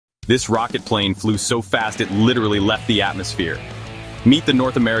This rocket plane flew so fast it literally left the atmosphere. Meet the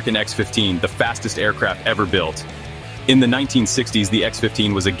North American X-15, the fastest aircraft ever built. In the 1960s, the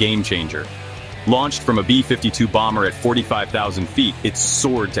X-15 was a game-changer. Launched from a B-52 bomber at 45,000 feet, it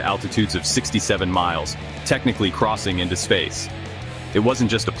soared to altitudes of 67 miles, technically crossing into space. It wasn't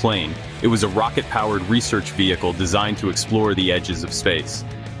just a plane, it was a rocket-powered research vehicle designed to explore the edges of space.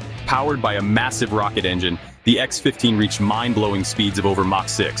 Powered by a massive rocket engine, the X-15 reached mind-blowing speeds of over Mach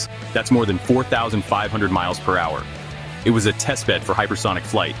 6. That's more than 4,500 miles per hour. It was a testbed for hypersonic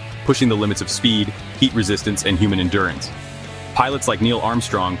flight, pushing the limits of speed, heat resistance, and human endurance. Pilots like Neil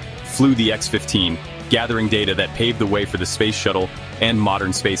Armstrong flew the X-15, gathering data that paved the way for the space shuttle and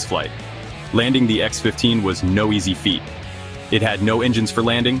modern spaceflight. Landing the X-15 was no easy feat. It had no engines for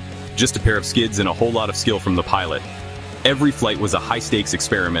landing, just a pair of skids and a whole lot of skill from the pilot. Every flight was a high-stakes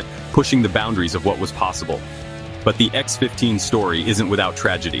experiment, pushing the boundaries of what was possible. But the X-15 story isn't without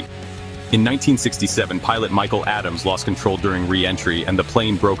tragedy. In 1967, pilot Michael Adams lost control during re-entry and the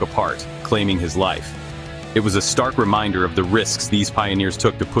plane broke apart, claiming his life. It was a stark reminder of the risks these pioneers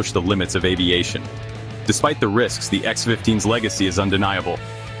took to push the limits of aviation. Despite the risks, the X-15's legacy is undeniable.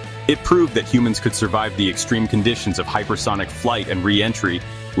 It proved that humans could survive the extreme conditions of hypersonic flight and re-entry,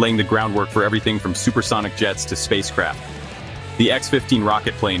 laying the groundwork for everything from supersonic jets to spacecraft. The X-15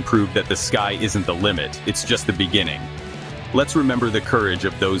 rocket plane proved that the sky isn't the limit, it's just the beginning. Let's remember the courage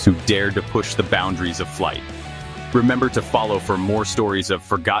of those who dared to push the boundaries of flight. Remember to follow for more stories of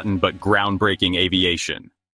forgotten but groundbreaking aviation.